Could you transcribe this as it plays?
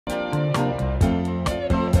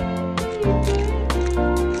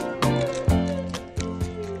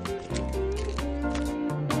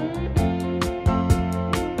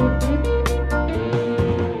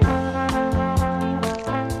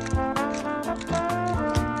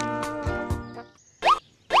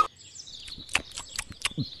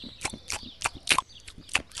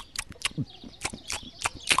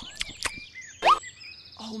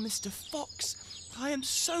Mr. Fox. I am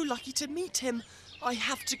so lucky to meet him. I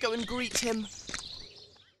have to go and greet him.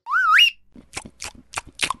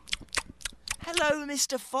 Hello,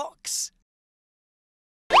 Mr. Fox.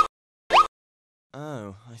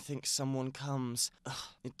 Oh, I think someone comes. Ugh,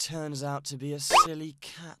 it turns out to be a silly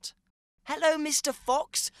cat. Hello, Mr.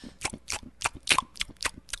 Fox.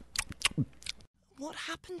 What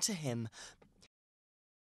happened to him?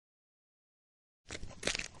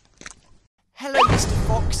 Hello, Mr.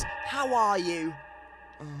 Fox. How are you?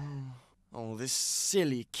 Oh, this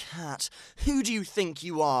silly cat. Who do you think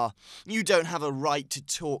you are? You don't have a right to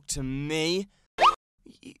talk to me.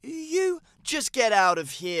 You just get out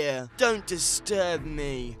of here. Don't disturb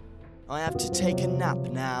me. I have to take a nap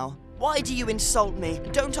now. Why do you insult me?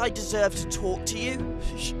 Don't I deserve to talk to you?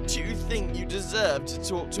 Do you think you deserve to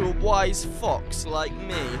talk to a wise fox like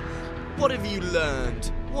me? What have you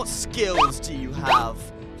learned? What skills do you have?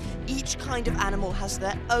 Each kind of animal has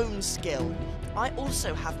their own skill. I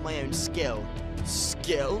also have my own skill.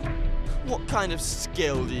 Skill? What kind of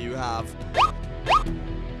skill do you have?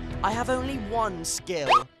 I have only one skill.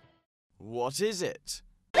 What is it?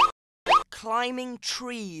 Climbing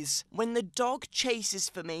trees. When the dog chases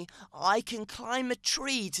for me, I can climb a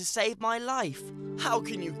tree to save my life. How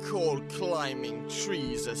can you call climbing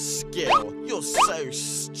trees a skill? You're so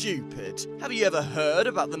stupid. Have you ever heard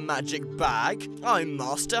about the magic bag? I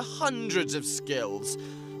master hundreds of skills.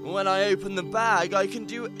 When I open the bag, I can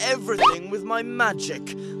do everything with my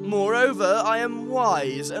magic. Moreover, I am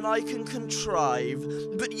wise and I can contrive.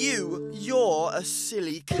 But you're a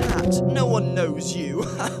silly cat. No one knows you.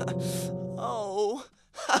 Oh,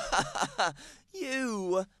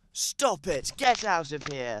 you. Stop it. Get out of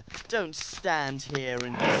here. Don't stand here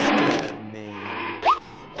and disturb me.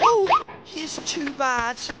 Oh, he's too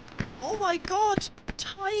bad. Oh my God.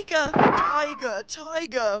 Tiger, tiger,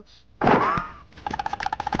 tiger.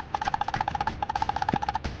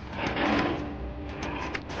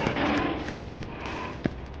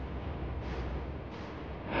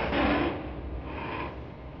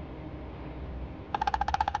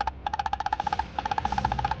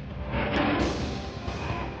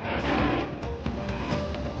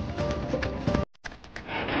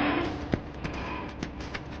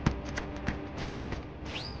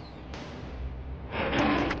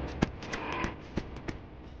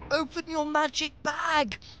 Open your magic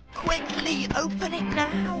bag! Quickly, open it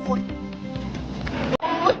now!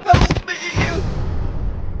 Oh, help me!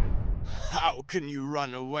 How can you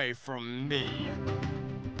run away from me?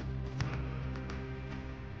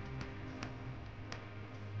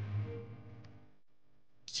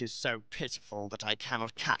 It is so pitiful that I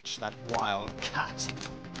cannot catch that wild cat.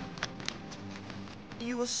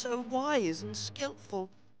 You are so wise and skillful.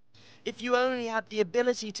 If you only had the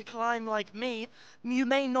ability to climb like me, you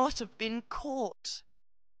may not have been caught.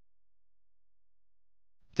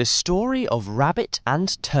 The Story of Rabbit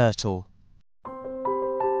and Turtle.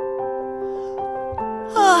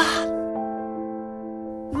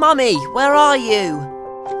 Mummy, where are you?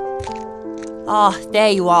 Ah, there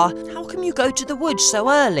you are. How come you go to the woods so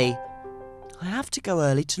early? I have to go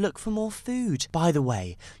early to look for more food. By the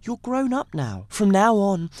way, you're grown up now. From now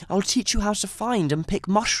on, I'll teach you how to find and pick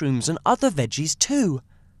mushrooms and other veggies too.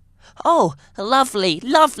 Oh, lovely,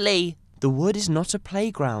 lovely. The wood is not a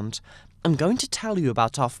playground. I'm going to tell you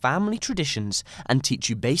about our family traditions and teach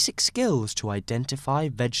you basic skills to identify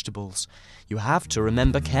vegetables. You have to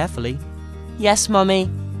remember carefully. Yes,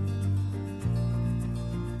 Mummy.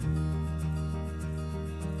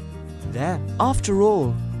 There. After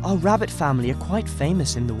all, our rabbit family are quite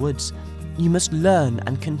famous in the woods. You must learn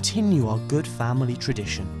and continue our good family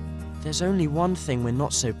tradition. There's only one thing we're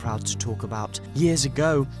not so proud to talk about. Years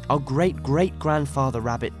ago, our great-great-grandfather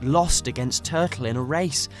rabbit lost against Turtle in a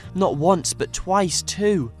race. Not once, but twice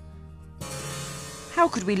too. How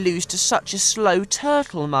could we lose to such a slow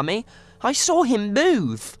turtle, Mummy? I saw him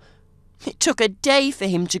move. It took a day for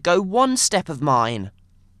him to go one step of mine.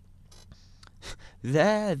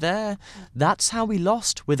 There. That's how we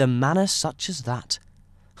lost, with a manner such as that.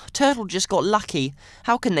 Turtle just got lucky.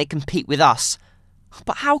 How can they compete with us?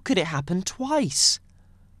 But how could it happen twice?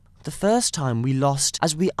 The first time we lost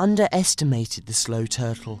as we underestimated the slow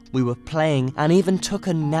turtle. We were playing and even took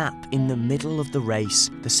a nap in the middle of the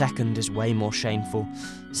race. The second is way more shameful,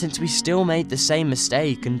 since we still made the same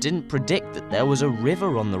mistake and didn't predict that there was a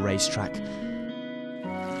river on the racetrack.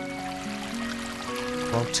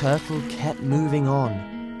 While Turtle kept moving on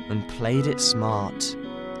and played it smart.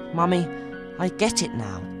 Mummy, I get it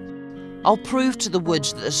now. I'll prove to the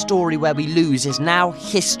woods that the story where we lose is now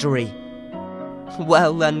history.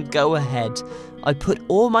 Well then, go ahead. I put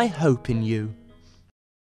all my hope in you.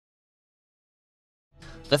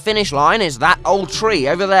 The finish line is that old tree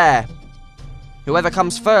over there. Whoever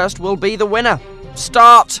comes first will be the winner.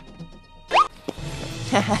 Start!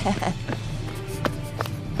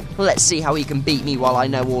 Let's see how he can beat me while I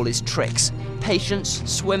know all his tricks. Patience,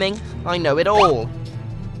 swimming, I know it all.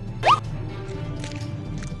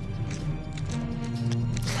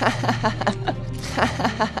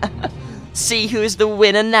 See who is the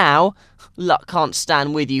winner now? Luck can't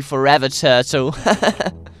stand with you forever, Turtle.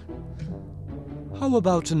 How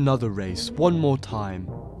about another race, one more time?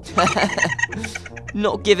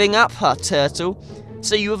 Not giving up, huh, Turtle?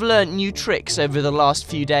 So you have learnt new tricks over the last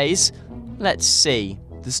few days? Let's see.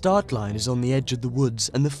 The start line is on the edge of the woods,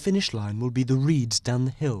 and the finish line will be the reeds down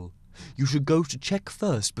the hill. You should go to check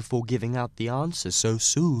first before giving out the answer so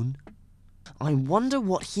soon. I wonder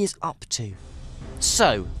what he is up to.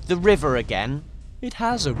 So, the river again? It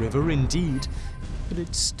has a river indeed, but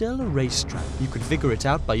it's still a racetrack. You can figure it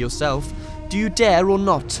out by yourself. Do you dare or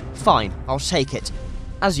not? Fine, I'll take it.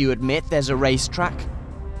 As you admit, there's a racetrack.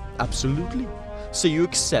 Absolutely. So you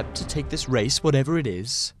accept to take this race, whatever it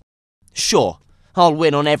is? Sure, I'll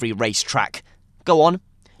win on every racetrack. Go on,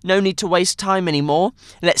 no need to waste time anymore.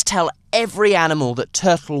 Let's tell every animal that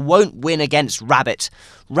Turtle won't win against Rabbit.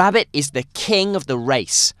 Rabbit is the king of the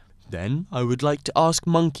race. Then I would like to ask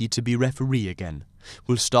Monkey to be referee again.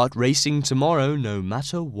 We'll start racing tomorrow, no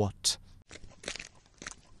matter what.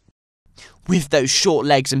 With those short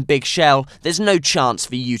legs and big shell, there's no chance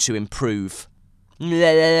for you to improve.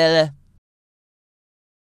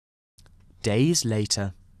 Days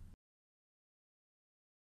later.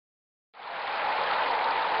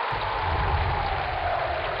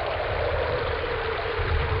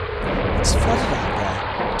 It's flooded out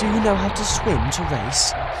there. Do you know how to swim to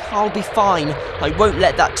race? I'll be fine. I won't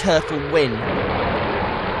let that turtle win.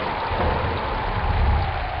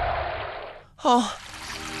 Oh,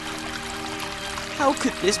 how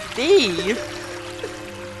could this be?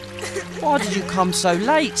 Why did you come so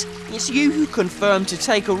late? It's you who confirmed to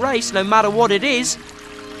take a race no matter what it is.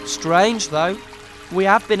 Strange though. We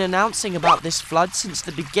have been announcing about this flood since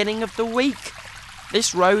the beginning of the week.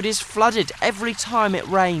 This road is flooded every time it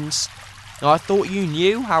rains. I thought you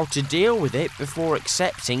knew how to deal with it before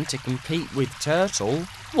accepting to compete with Turtle.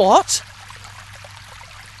 What?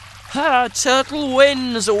 Ha! Turtle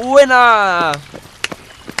wins! Winner!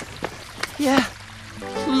 Yeah,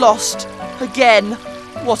 lost. Again.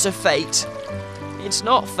 What a fate. It's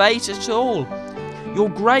not fate at all. Your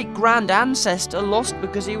great-grand ancestor lost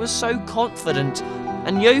because he was so confident,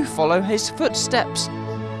 and you follow his footsteps.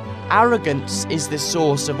 Arrogance is the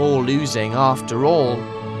source of all losing after all.